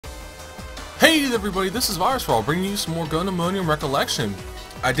Hey everybody, this is VirusFall bringing you some more Gundemonium recollection.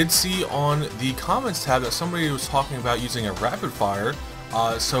 I did see on the comments tab that somebody was talking about using a rapid fire,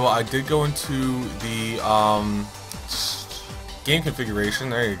 so I did go into the game configuration,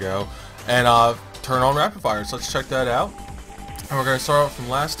 there you go, and turn on rapid fire. So let's check that out. And we're going to start out from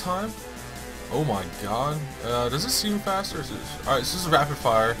last time. Oh my god, does this seem faster? Alright, this is rapid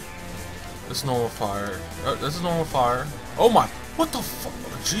fire. This is normal fire. This is normal fire. Oh my, what the fuck,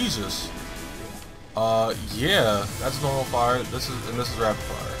 Jesus. Yeah, that's normal fire. This is rapid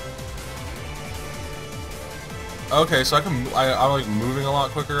fire. Okay, so I'm like moving a lot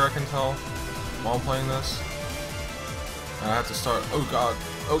quicker, I can tell, while I'm playing this. And I have to start. Oh god,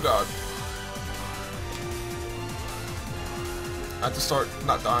 oh god. I have to start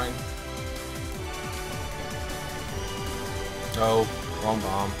not dying. Oh, wrong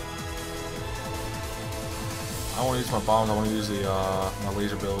bomb. I don't want to use my bombs. I want to use the my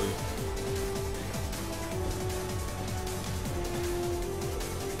laser ability.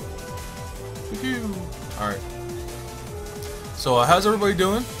 Alright. So, how's everybody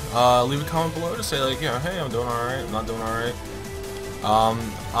doing? Leave a comment below to say, like, you know, hey, I'm doing alright, I'm not doing alright.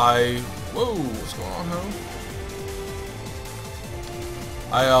 Whoa, what's going on, though?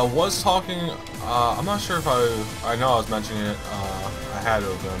 I was talking, I'm not sure if I know I was mentioning it, I had to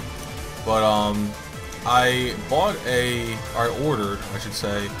have been. But, I bought I ordered, I should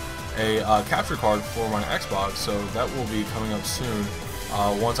say, a capture card for my Xbox, so that will be coming up soon.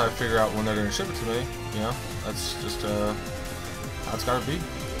 Once I figure out when they're going to ship it to me, you know, that's just, how it's gotta be.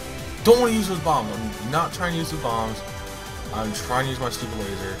 Don't want to use those bombs. I'm not trying to use the bombs. I'm trying to use my stupid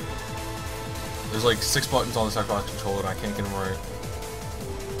laser. There's like 6 buttons on this Xbox controller and I can't get them right.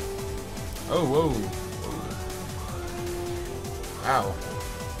 Oh, whoa. Ow.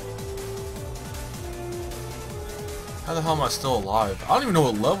 How the hell am I still alive? I don't even know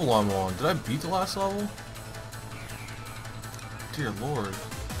what level I'm on. Did I beat the last level? Dear lord.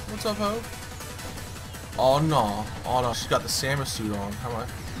 What's up, Ho? Oh no. Oh no, she's got the Samus suit on. How am I?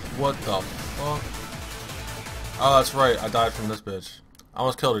 What the fuck? Oh, that's right. I died from this bitch. I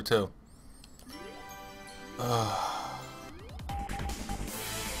almost killed her too.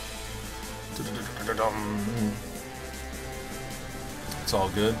 It's all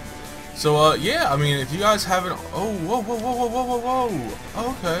good. So, yeah, I mean, if you guys haven't... Oh, whoa, whoa, whoa, whoa, whoa, whoa, whoa.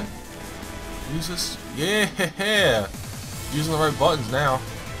 Oh, okay. Use this... Yeah! Using the right buttons now.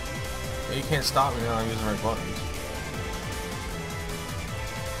 Yeah, you can't stop me now. I'm using the right buttons.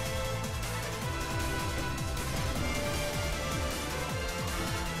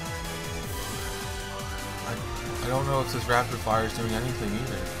 I don't know if this rapid fire is doing anything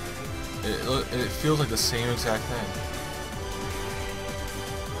either. It feels like the same exact thing.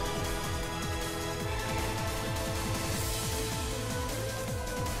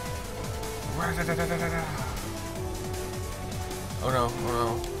 Oh no, oh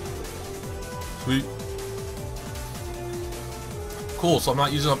no. Sweet. Cool, so I'm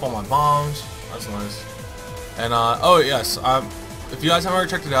not using up all my bombs. That's nice. And, oh yes, if you guys haven't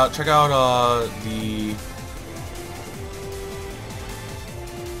already checked it out, check out, the...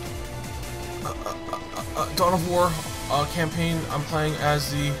 Dawn of War campaign. I'm playing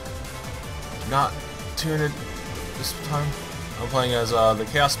as the... Not Tyranid this time. I'm playing as, the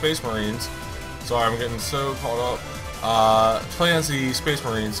Chaos Space Marines. Sorry, I'm getting so caught up. Playing as the Space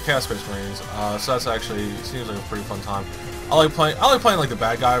Marines, Chaos Space Marines. So that's actually seems like a pretty fun time. I like playing like the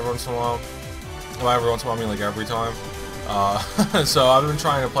bad guy every once in a while. Well, every once in a while, I mean like every time. So I've been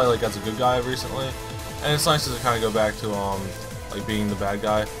trying to play like as a good guy recently, and it's nice to kind of go back to like being the bad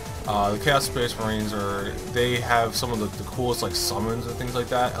guy. The Chaos Space Marines they have some of the coolest like summons and things like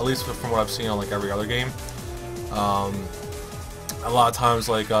that. At least from what I've seen on like every other game. A lot of times,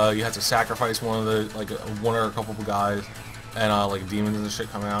 like, you have to sacrifice one or a couple of guys, and, like, demons and shit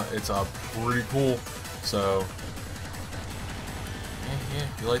come out. It's, pretty cool. So, yeah,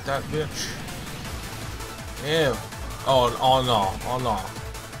 you like that, bitch? Yeah. Oh no, oh no.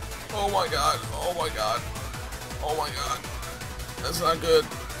 Oh my god, oh my god. Oh my god. That's not good.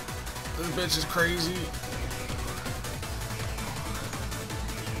 This bitch is crazy.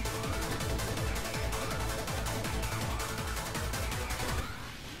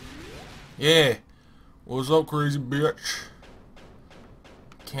 Yeah, what's up, crazy bitch?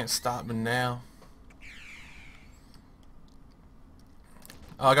 Can't stop me now.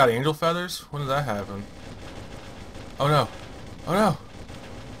 Oh, I got angel feathers? When did that happen? Oh no. Oh no.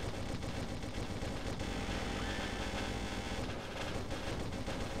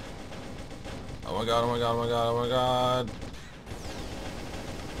 Oh my god, oh my god, oh my god, oh my god.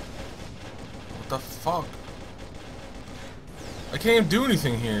 What the fuck? I can't even do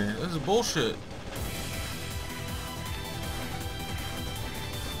anything here. This is bullshit.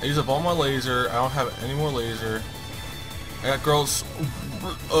 I used up all my laser. I don't have any more laser. I got girls.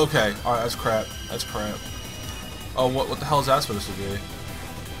 Okay, alright, that's crap. That's crap. Oh, what the hell is that supposed to be?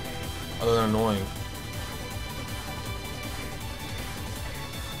 Other than annoying.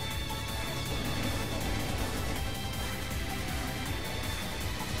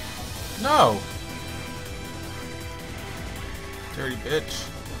 No! Dirty bitch.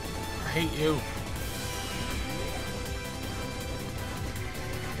 I hate you.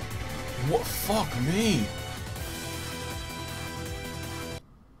 What? Fuck me.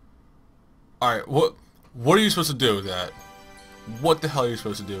 Alright, what are you supposed to do with that? What the hell are you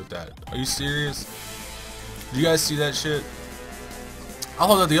supposed to do with that? Are you serious? Do you guys see that shit? I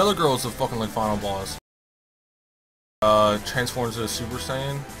thought that the other girl was the fucking like final boss. Transforms into Super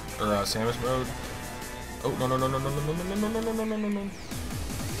Saiyan or Samus mode. Oh no.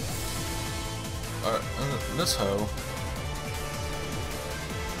 Alright, this hoe.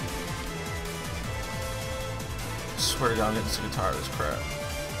 I swear to God, I'm getting sick and tired of this crap.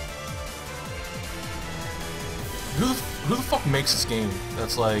 Who the fuck makes this game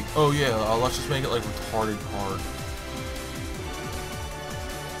that's like, oh yeah, let's just make it like retarded hard.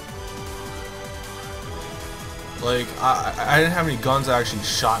 Like, I didn't have any guns that actually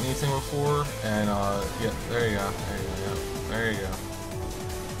shot anything before, and yeah, there you go, there you go.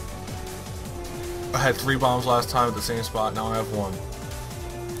 I had 3 bombs last time at the same spot, now I have 1.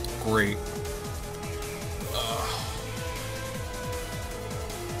 Great.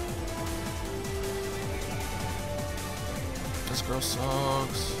 This girl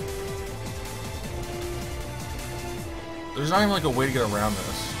sucks. There's not even like a way to get around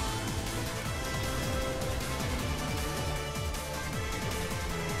this.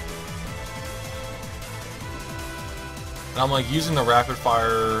 And I'm like using the rapid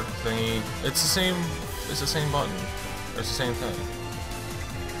fire thingy. It's the same button. It's the same thing.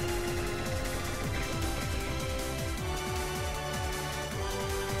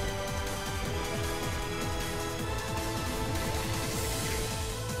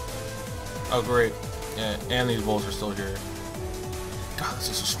 Oh great. Yeah, and these bulls are still here. God, this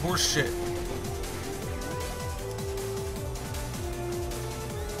is just horse shit.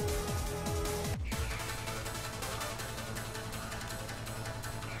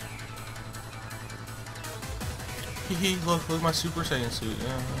 Look at my Super Saiyan suit.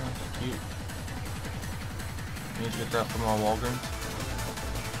 Yeah, cute. Need to get that from my Walgreens.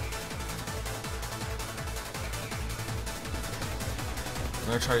 I'm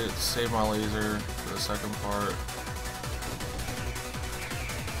gonna try to save my laser for the second part.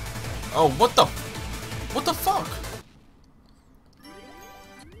 Oh, what the fuck?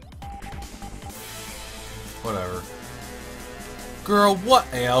 Whatever. Girl,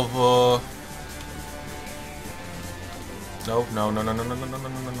 whatever. Nope, no.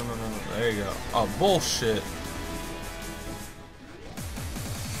 There you go. Oh, bullshit.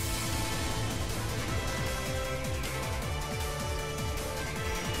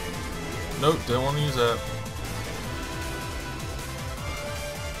 Nope, didn't want to use that.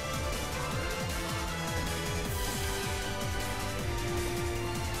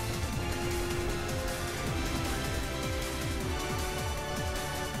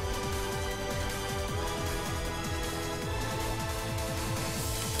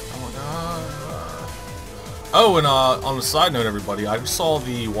 Oh, and on a side note, everybody, I just saw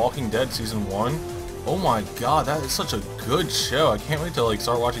the Walking Dead Season 1. Oh my god, that is such a good show. I can't wait to like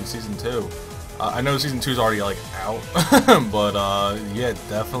start watching Season 2. I know Season 2 is already like out, but yeah,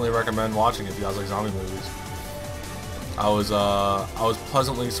 definitely recommend watching it if you guys like zombie movies. I was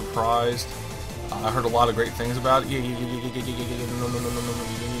pleasantly surprised. I heard a lot of great things about it.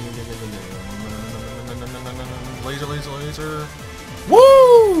 Laser.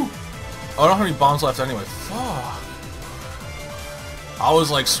 Woo! Oh, I don't have any bombs left anyway. Fuck. I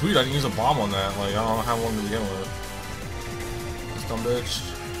was like, sweet, I didn't use a bomb on that. Like, I don't have one to begin with. This dumb bitch.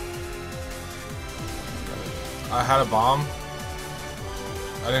 I had a bomb.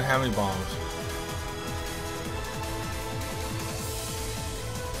 I didn't have any bombs.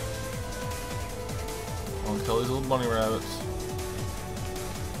 I'm gonna kill these little bunny rabbits.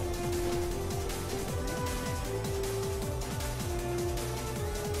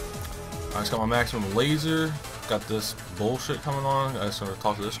 I just got my maximum laser. Got this bullshit coming on. I just want to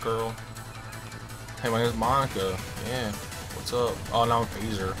talk to this girl. Hey, my name is Monica. Yeah, what's up? Oh, now I'm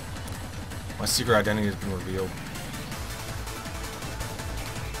Phaser. My secret identity has been revealed.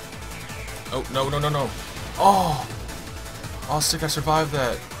 Oh, no. Oh, sick, I survived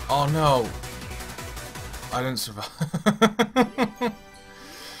that. Oh, no. I didn't survive. Alright,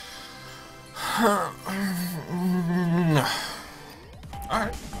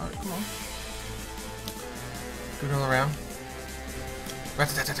 come on. Do another round.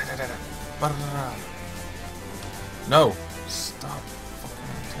 No! Stop fucking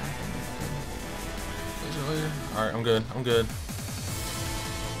attacking me. Laser. Alright, I'm good.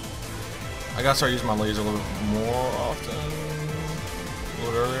 I gotta start using my laser a little bit more often. A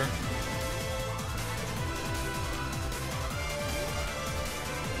little earlier.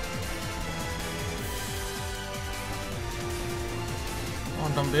 Come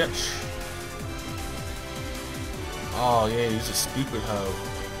on, dumb bitch. Oh yeah, he's a stupid hoe.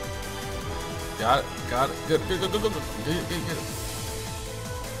 Got it. Good. Get it.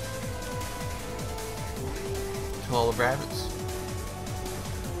 Kill all the rabbits.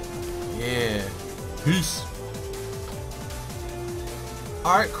 Yeah. Peace.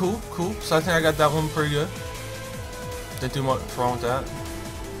 Alright, cool. So I think I got that one pretty good. Didn't do much wrong with that.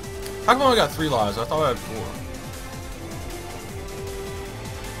 How come I only got 3 lives? I thought I had 4.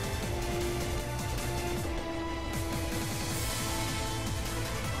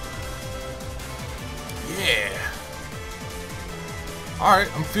 Yeah. Alright,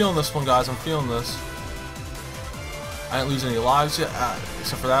 I'm feeling this one, guys. I'm feeling this. I didn't lose any lives yet,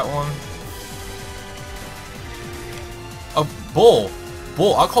 except for that one. Oh, bull.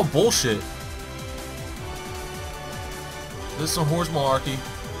 I call bullshit. This is some horse malarkey.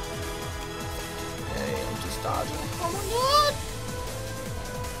 Hey, I'm just dodging. Oh my god!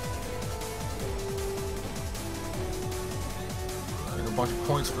 I need a bunch of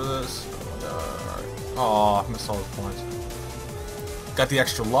points for this. Oh my god. Alright. Oh, I missed all those points. Got the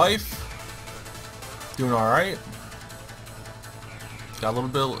extra life. Doing alright. Got a little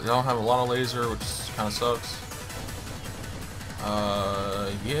bit. I don't have a lot of laser, which kind of sucks.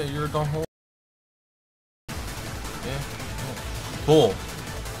 Yeah, you're a dumb hole. Yeah.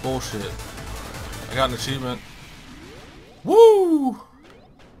 Bullshit. I got an achievement. Woo!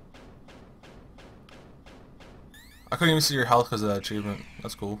 I couldn't even see your health because of that achievement.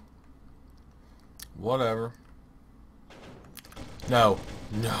 That's cool. Whatever. No.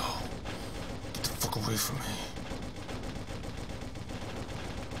 Get the fuck away from me.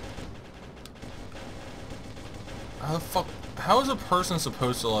 How the fuck? How is a person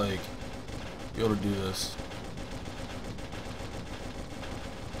supposed to, like, be able to do this?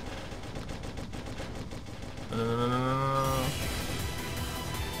 No.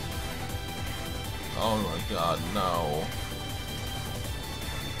 Oh my god, no.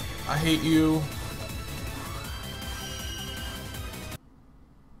 I hate you.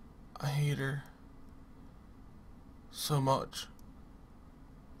 I hate her so much.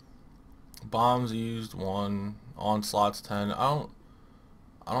 Bombs used 1, onslaughts 10. I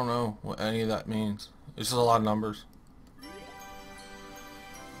don't know what any of that means. It's just a lot of numbers.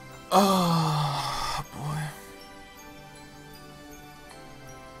 Oh boy.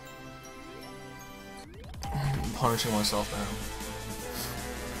 I'm punishing myself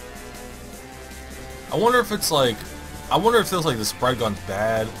now. I wonder if it's like, the spread gun's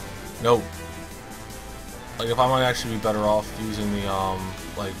bad. Nope. Like if I might actually be better off using the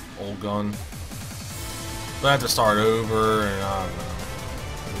like old gun. But I have to start over, and I don't know.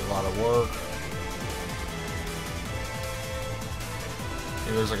 It'll be a lot of work.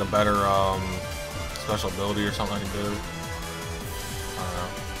 Maybe there's like a better special ability or something I can do. I don't know.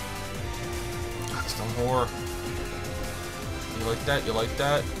 God, it's dumb whore. You like that? You like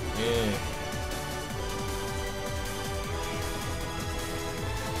that? Yeah.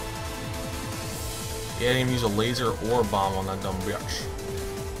 Yeah, I didn't even use a laser or a bomb on that dumb bitch.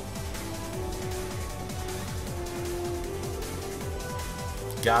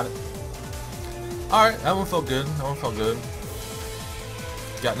 Got it. Alright, that one felt good.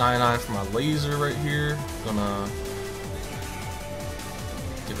 Got 99 for my laser right here. Gonna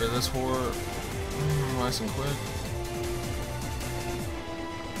get rid of this whore. Nice and quick.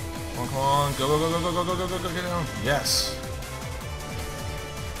 Come on. Go, get down. Yes.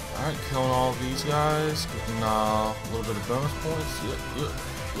 Alright, killing all of these guys. Getting a little bit of bonus points.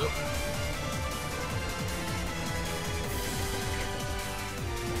 Yep.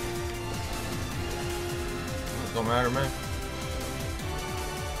 Don't matter, man.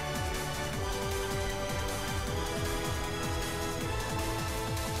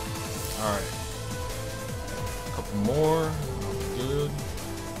 Alright. A couple more. Good.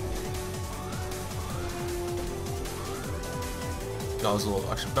 That was a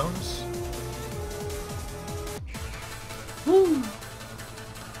little extra bonus. Woo!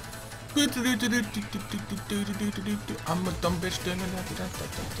 I'm a dumb bitch.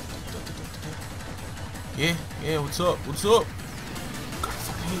 Yeah, what's up?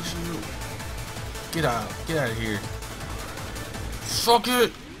 hate you. Get out of here. Suck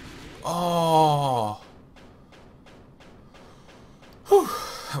it. Oh. Whew.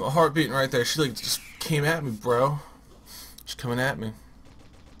 My heart beating right there. She like just came at me, bro. She's coming at me.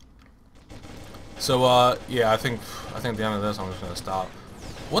 So yeah, I think at the end of this I'm just gonna stop.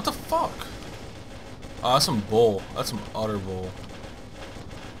 What the fuck? That's some bull. That's some utter bull.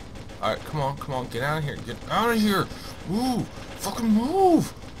 Alright, come on, get out of here. Get out of here! Move! Fucking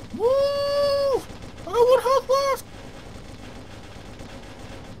move! Move! I got 1 health left!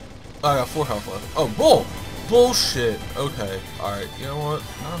 I got 4 health left. Oh, bull! Bullshit! Okay, alright, you know what?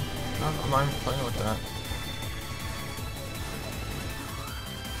 No, I'm not even playing with that.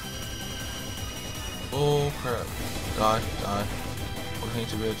 Oh crap. Die. I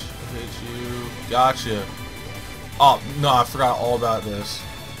hate you, bitch. I hate you. Gotcha. Oh, no, I forgot all about this.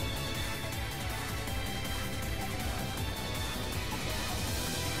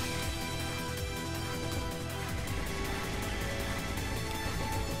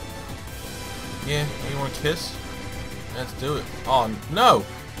 Yeah, you want to kiss? Let's do it. Oh, no!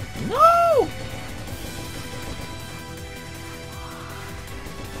 No!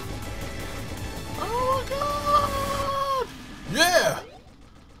 Oh my god! Yeah!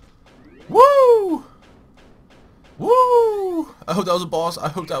 Woo! Woo! I hope that was a boss. I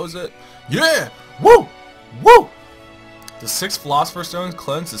hope that was it. Yeah! Woo! Woo! The 6 Philosopher's Stones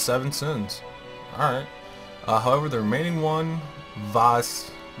cleanse the 7 sins. Alright. However, the remaining one,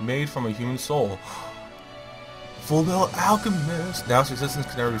 Vas, made from a human soul. Full Metal Alchemist. Now its existence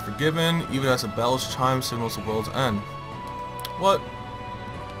can never be forgiven, even as a bell's chime signals the world's end. What?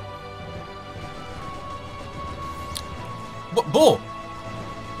 What bull?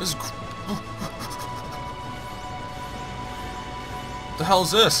 This is what the hell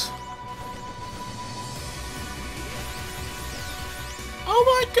is this? Oh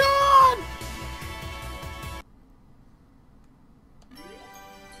my god!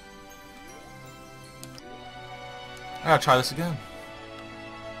 I gotta try this again.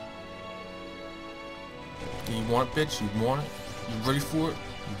 You want it, bitch? You want it? You ready for it?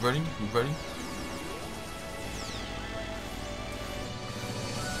 You ready? You ready?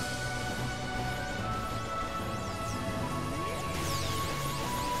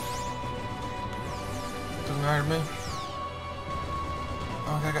 Doesn't matter to me.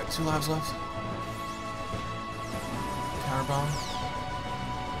 Oh, I got 2 lives left. Counter bomb.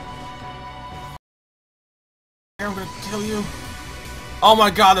 I'm gonna kill you. Oh my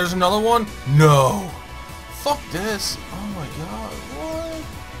god, there's another one? No. Fuck this. Oh my god, what?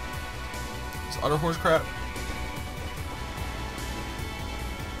 It's utter horse crap.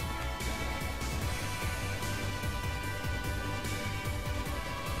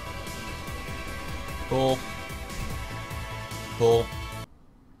 Bull. Bull.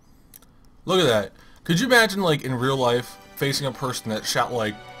 Look at that. Could you imagine, like, in real life, facing a person that shot,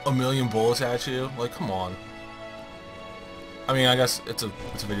 like, 1,000,000 bullets at you? Like, come on. I mean, I guess it's a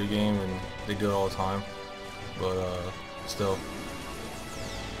video game and they do it all the time, but still.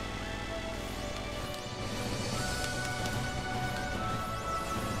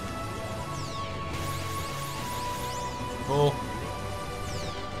 Bull.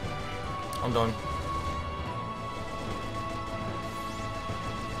 I'm done.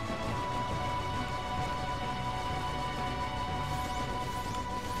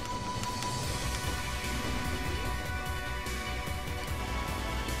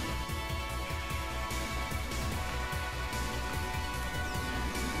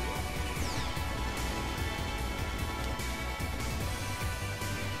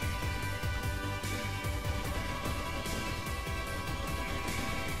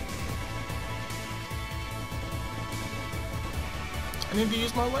 I need to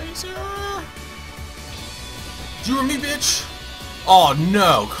use my laser. You or me, bitch? Oh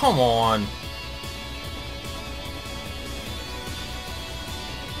no, come on.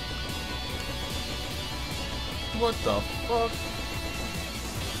 What the fuck?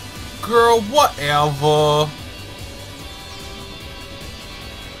 Girl, whatever.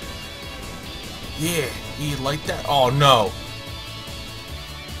 Yeah, you like that? Oh no.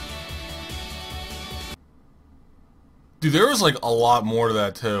 Dude, there was like a lot more to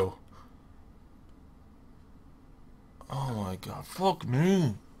that too. Oh my god, fuck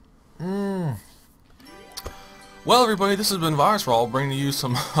me. Well, everybody, this has been Virus for all, bringing you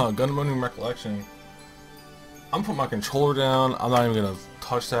some Gundemonium recollection. I'm putting my controller down. I'm not even gonna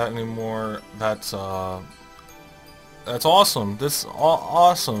touch that anymore. That's awesome. This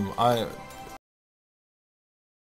awesome.